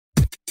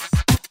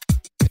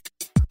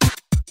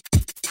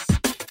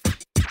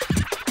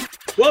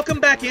Welcome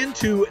back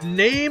into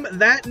Name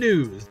That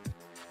News.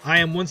 I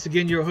am once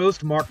again your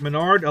host, Mark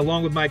Menard,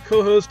 along with my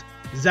co-host,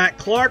 Zach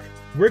Clark.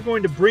 We're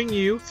going to bring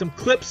you some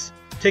clips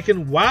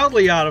taken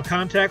wildly out of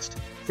context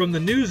from the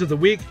news of the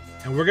week,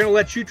 and we're going to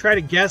let you try to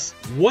guess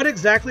what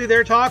exactly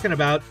they're talking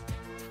about.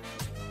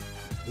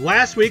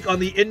 Last week on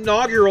the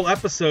inaugural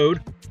episode,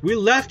 we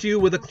left you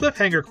with a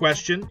cliffhanger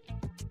question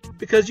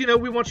because,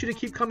 we want you to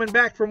keep coming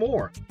back for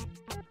more.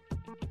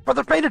 But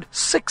they're painted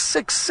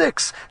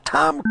 666.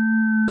 Tom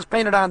is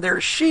painted on there.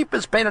 Sheep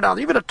is painted on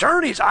there. Even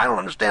attorneys. I don't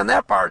understand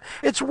that part.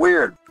 It's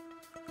weird.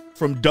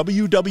 From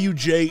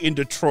WWJ in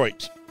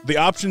Detroit, the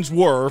options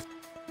were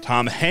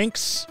Tom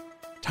Hanks,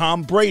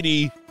 Tom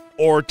Brady,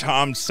 or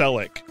Tom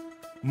Selleck.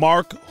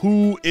 Mark,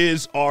 who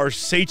is our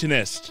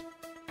Satanist?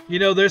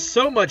 There's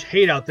so much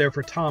hate out there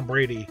for Tom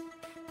Brady.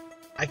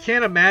 I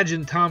can't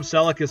imagine Tom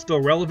Selleck is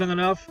still relevant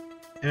enough,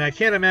 and I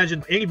can't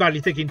imagine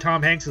anybody thinking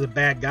Tom Hanks is a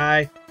bad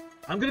guy.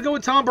 I'm going to go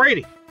with Tom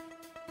Brady.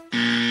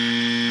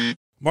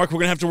 Mark, we're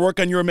going to have to work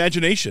on your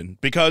imagination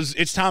because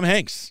it's Tom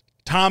Hanks.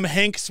 Tom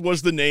Hanks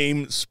was the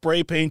name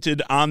spray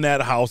painted on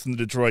that house in the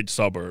Detroit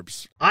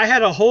suburbs. I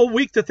had a whole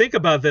week to think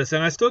about this,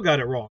 and I still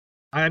got it wrong.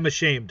 I'm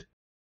ashamed.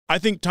 I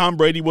think Tom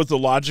Brady was the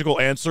logical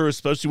answer,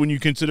 especially when you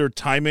consider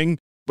timing.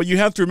 But you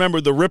have to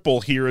remember the ripple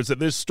here is that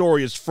this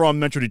story is from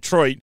Metro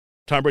Detroit.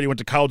 Tom Brady went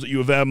to college at U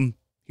of M.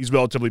 He's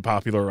relatively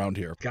popular around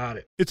here. Got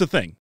it. It's a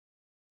thing.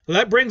 So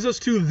that brings us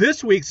to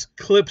this week's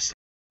clips.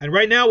 And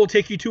right now we'll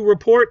take you to a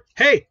report.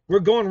 Hey,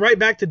 we're going right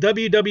back to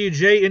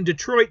WWJ in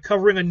Detroit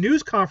covering a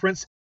news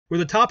conference where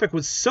the topic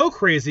was so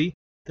crazy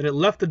that it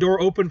left the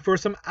door open for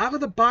some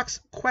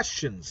out-of-the-box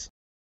questions.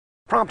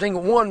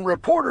 Prompting one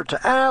reporter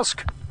to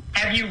ask,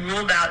 have you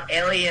ruled out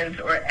aliens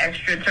or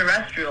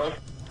extraterrestrials?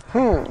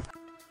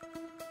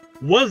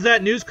 Was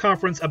that news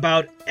conference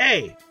about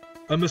A,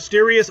 a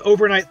mysterious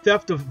overnight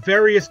theft of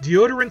various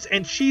deodorants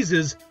and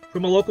cheeses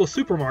from a local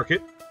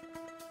supermarket,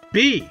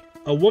 B,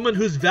 a woman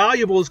whose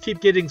valuables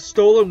keep getting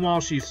stolen while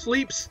she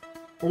sleeps,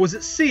 or was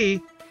it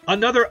C,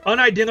 another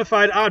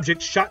unidentified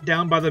object shot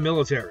down by the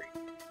military?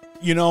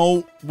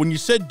 When you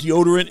said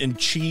deodorant and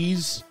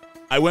cheese,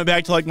 I went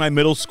back to my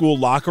middle school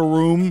locker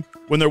room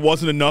when there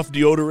wasn't enough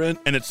deodorant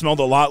and it smelled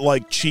a lot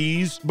like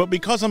cheese. But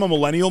because I'm a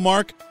millennial,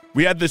 Mark,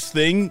 we had this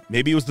thing,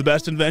 maybe it was the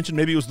best invention,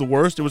 maybe it was the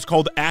worst. It was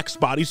called Axe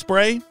body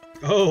spray.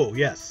 Oh,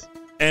 yes.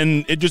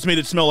 And it just made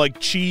it smell like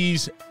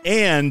cheese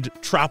and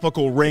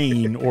tropical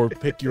rain, or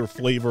pick your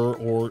flavor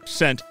or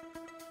scent.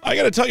 I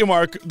got to tell you,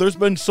 Mark, there's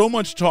been so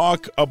much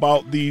talk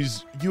about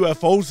these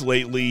UFOs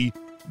lately,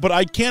 but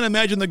I can't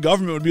imagine the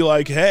government would be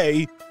like,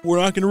 hey, we're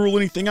not going to rule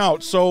anything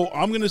out. So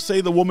I'm going to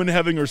say the woman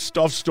having her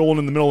stuff stolen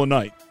in the middle of the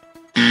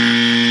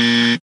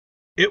night.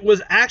 It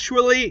was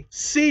actually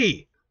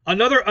C,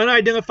 another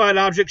unidentified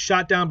object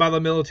shot down by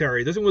the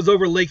military. This one was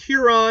over Lake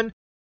Huron.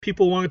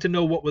 People wanted to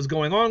know what was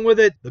going on with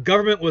it. The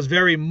government was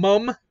very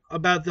mum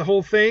about the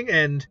whole thing,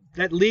 and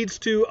that leads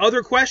to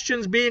other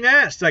questions being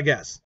asked, I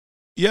guess.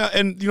 Yeah,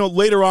 and,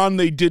 later on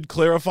they did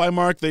clarify,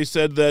 Mark. They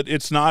said that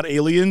it's not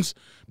aliens,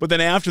 but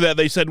then after that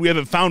they said we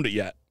haven't found it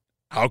yet.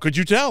 How could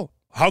you tell?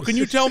 How can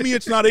you tell me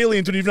it's not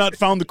aliens when you've not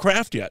found the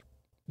craft yet?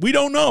 We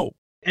don't know.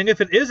 And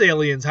if it is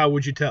aliens, how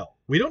would you tell?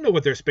 We don't know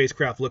what their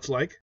spacecraft looks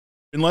like.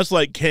 Unless,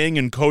 Kang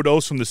and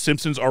Kodos from The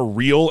Simpsons are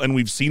real and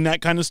we've seen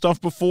that kind of stuff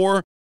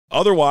before.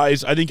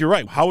 Otherwise, I think you're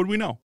right. How would we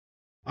know?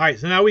 All right,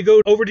 so now we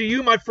go over to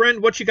you, my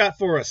friend. What you got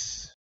for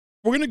us?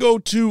 We're going to go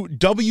to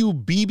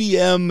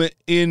WBBM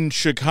in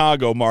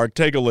Chicago, Mark.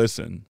 Take a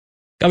listen.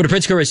 Governor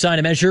Pritzker has signed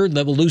a measure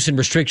that will loosen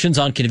restrictions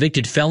on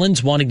convicted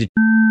felons wanting to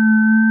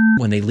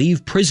when they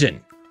leave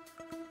prison.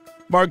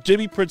 Mark,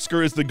 J.B.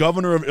 Pritzker is the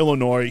governor of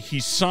Illinois. He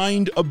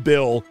signed a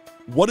bill.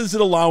 What is it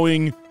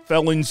allowing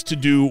felons to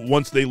do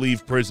once they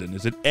leave prison?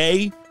 Is it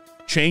A,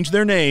 change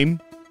their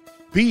name,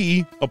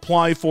 B,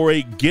 apply for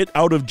a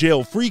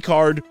get-out-of-jail-free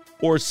card,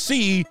 or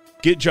C,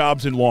 get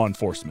jobs in law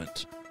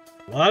enforcement?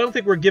 Well, I don't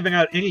think we're giving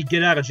out any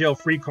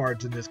get-out-of-jail-free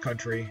cards in this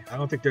country. I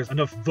don't think there's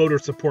enough voter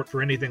support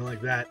for anything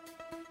like that.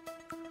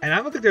 And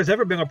I don't think there's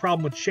ever been a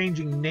problem with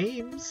changing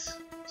names.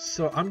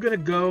 So I'm going to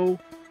go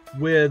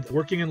with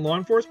working in law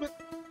enforcement.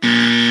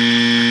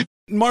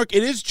 Mark,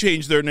 it is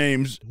change their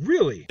names.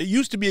 Really? It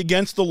used to be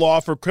against the law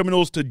for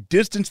criminals to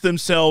distance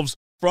themselves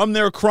from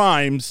their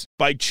crimes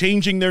by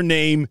changing their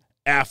name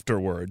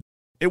afterward.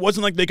 It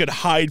wasn't like they could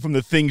hide from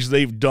the things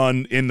they've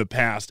done in the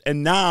past.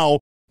 And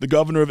now the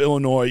governor of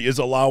Illinois is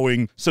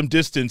allowing some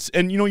distance.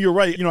 And, you're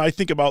right. I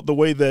think about the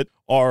way that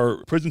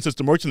our prison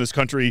system works in this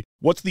country.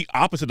 What's the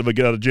opposite of a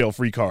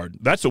get-out-of-jail-free card?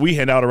 That's what we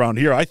hand out around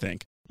here, I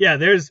think. Yeah,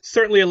 there's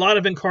certainly a lot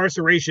of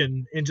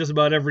incarceration in just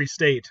about every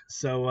state.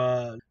 So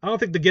I don't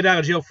think the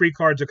get-out-of-jail-free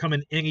cards are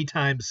coming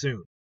anytime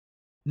soon.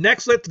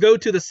 Next, let's go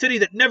to the city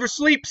that never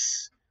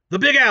sleeps, the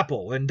Big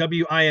Apple, and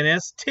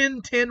WINS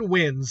 1010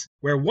 wins,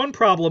 where one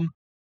problem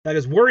that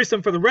is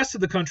worrisome for the rest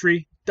of the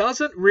country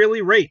doesn't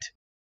really rate.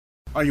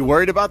 Are you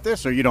worried about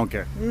this, or you don't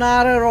care?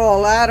 Not at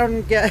all. I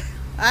don't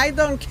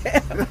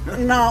care.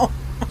 No.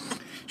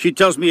 She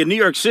tells me in New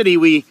York City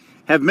we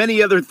have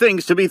many other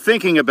things to be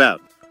thinking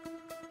about.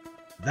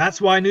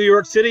 That's why New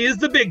York City is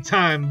the big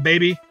time,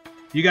 baby.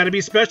 You got to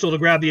be special to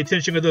grab the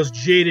attention of those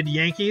jaded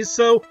Yankees.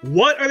 So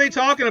what are they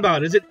talking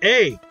about? Is it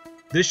A,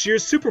 this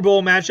year's Super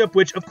Bowl matchup,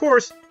 which of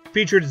course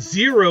featured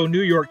 0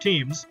 New York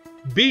teams?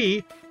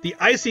 B, the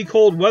icy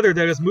cold weather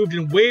that has moved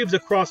in waves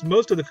across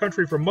most of the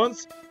country for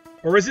months?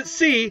 Or is it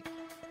C,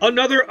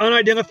 another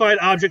unidentified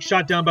object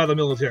shot down by the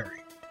military?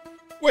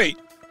 Wait,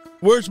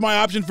 where's my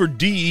option for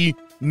D,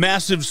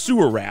 massive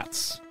sewer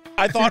rats?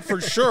 I thought for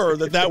sure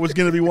that was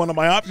going to be one of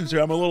my options here.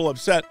 I'm a little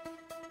upset.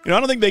 I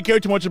don't think they care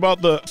too much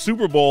about the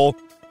Super Bowl.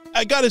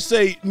 I got to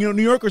say, New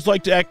Yorkers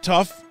like to act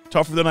tough,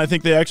 tougher than I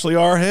think they actually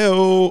are.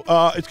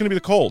 Hey-oh, it's going to be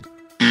the cold.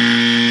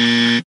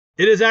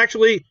 It is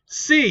actually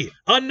C,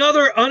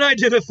 another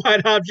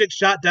unidentified object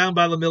shot down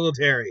by the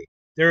military.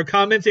 They were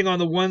commenting on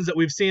the ones that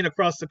we've seen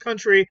across the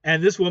country,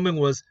 and this woman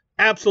was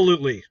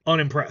absolutely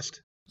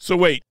unimpressed. So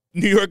wait,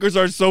 New Yorkers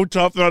are so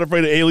tough they're not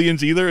afraid of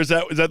aliens either? Is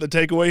that the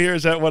takeaway here?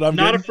 Is that what I'm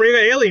not getting? Afraid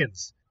of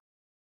aliens.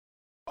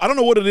 I don't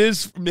know what it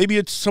is. Maybe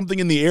it's something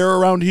in the air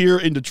around here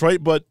in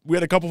Detroit, but we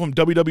had a couple from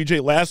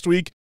WWJ last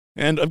week,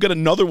 and I've got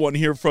another one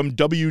here from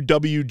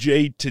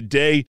WWJ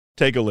today.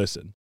 Take a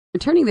listen.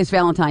 Returning this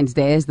Valentine's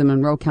Day is the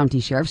Monroe County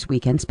Sheriff's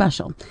Weekend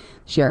Special. The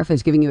Sheriff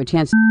is giving you a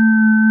chance.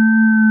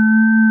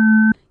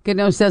 Good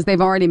News says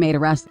they've already made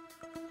arrests.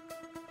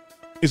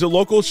 Is a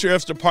local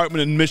sheriff's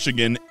department in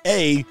Michigan,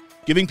 A,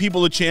 giving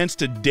people a chance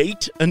to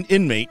date an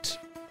inmate,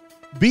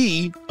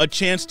 B, a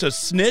chance to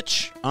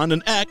snitch on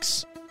an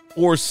ex,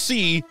 or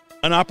C,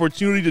 an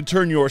opportunity to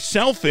turn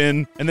yourself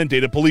in and then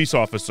date a police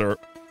officer?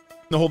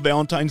 The whole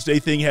Valentine's Day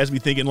thing has me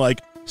thinking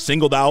like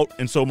singled out,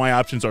 and so my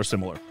options are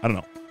similar. I don't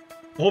know.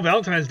 The whole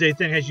Valentine's Day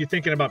thing has you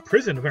thinking about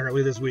prison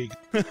apparently this week.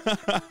 I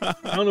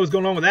don't know what's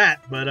going on with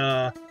that,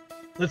 but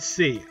let's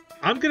see.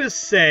 I'm going to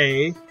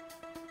say,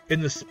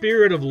 in the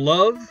spirit of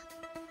love,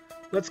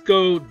 let's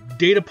go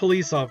date a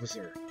police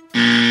officer.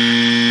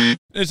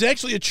 It's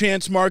actually a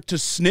chance, Mark, to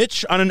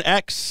snitch on an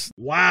ex.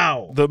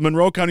 Wow. The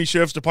Monroe County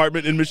Sheriff's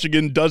Department in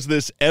Michigan does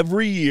this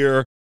every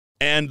year,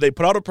 and they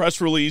put out a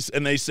press release,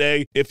 and they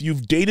say, if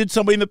you've dated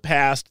somebody in the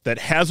past that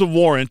has a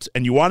warrant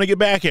and you want to get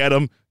back at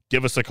them,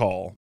 give us a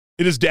call.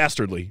 It is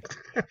dastardly.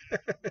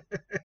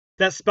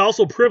 That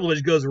spousal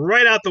privilege goes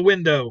right out the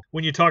window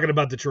when you're talking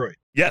about Detroit.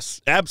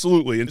 Yes,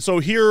 absolutely. And so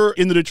here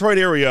in the Detroit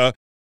area,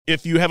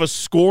 if you have a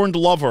scorned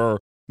lover,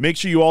 make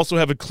sure you also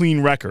have a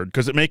clean record,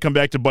 because it may come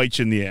back to bite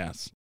you in the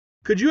ass.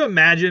 Could you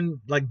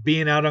imagine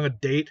being out on a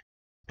date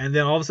and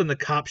then all of a sudden the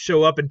cops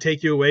show up and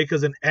take you away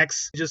because an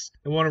ex just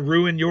want to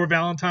ruin your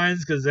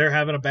Valentine's because they're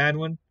having a bad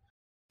one?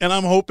 And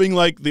I'm hoping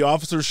the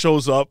officer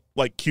shows up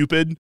like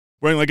Cupid,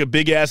 wearing a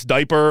big ass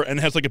diaper and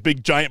has a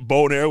big giant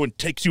bow and arrow and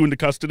takes you into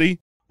custody.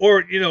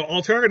 Or,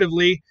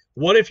 alternatively,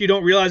 what if you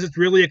don't realize it's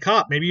really a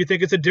cop? Maybe you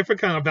think it's a different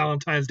kind of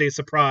Valentine's Day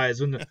surprise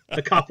when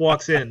the cop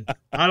walks in.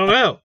 I don't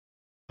know.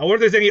 I wonder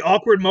if there's any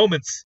awkward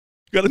moments.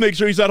 Got to make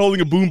sure he's not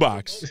holding a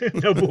boombox.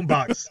 No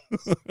boombox.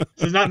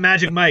 This is not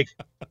Magic Mike.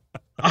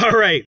 All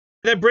right.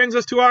 That brings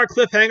us to our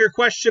cliffhanger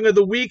question of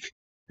the week.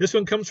 This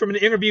one comes from an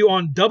interview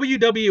on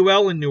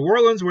WWL in New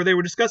Orleans where they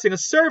were discussing a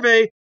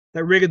survey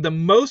that rated the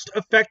most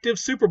effective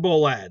Super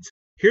Bowl ads.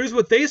 Here's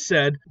what they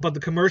said about the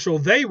commercial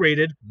they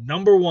rated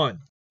number 1.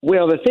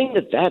 Well, the thing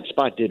that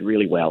spot did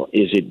really well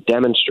is it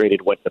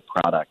demonstrated what the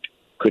product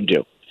could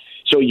do.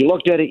 So you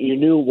looked at it, you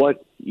knew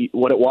what it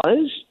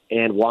was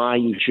and why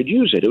you should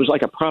use it. It was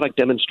like a product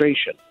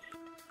demonstration.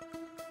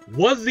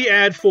 Was the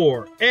ad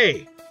for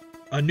A,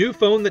 a new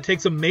phone that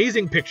takes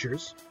amazing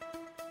pictures,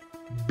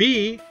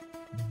 B,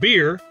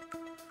 beer,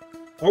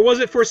 or was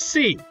it for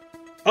C,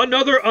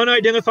 another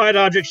unidentified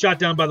object shot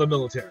down by the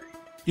military?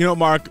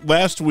 Mark,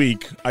 last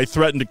week I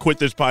threatened to quit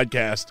this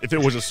podcast if it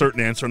was a certain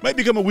answer. It might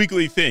become a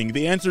weekly thing.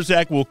 The answer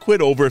Zach will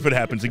quit over if it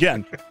happens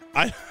again.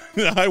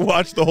 I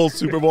watched the whole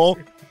Super Bowl,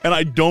 and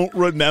I don't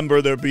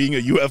remember there being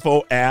a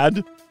UFO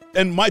ad.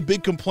 And my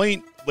big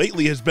complaint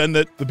lately has been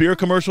that the beer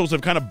commercials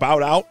have kind of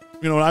bowed out.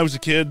 When I was a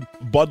kid,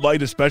 Bud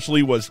Light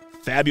especially was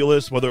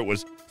fabulous, whether it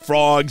was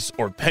frogs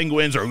or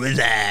penguins or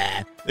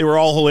they were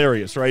all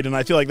hilarious, right? And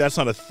I feel like that's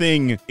not a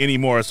thing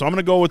anymore. So I'm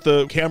going to go with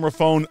the camera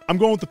phone. I'm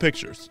going with the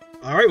pictures.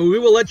 All right, well, we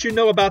will let you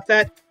know about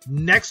that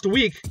next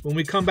week when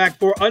we come back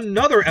for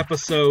another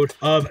episode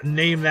of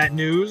Name That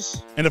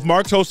News. And if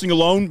Mark's hosting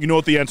alone, you know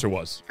what the answer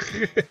was.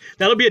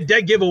 That'll be a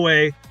dead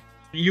giveaway.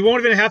 You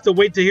won't even have to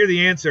wait to hear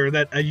the answer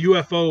that a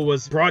UFO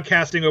was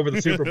broadcasting over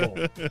the Super Bowl.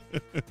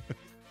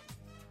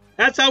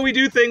 That's how we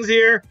do things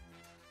here.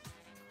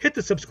 Hit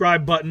the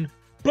subscribe button,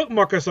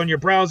 bookmark us on your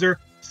browser,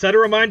 set a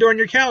reminder on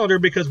your calendar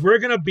because we're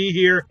going to be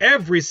here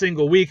every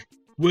single week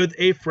with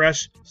a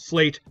fresh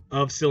slate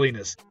of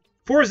silliness.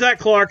 For Zach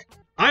Clark,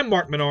 I'm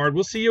Mark Menard.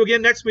 We'll see you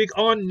again next week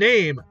on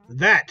Name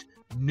That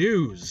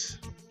News.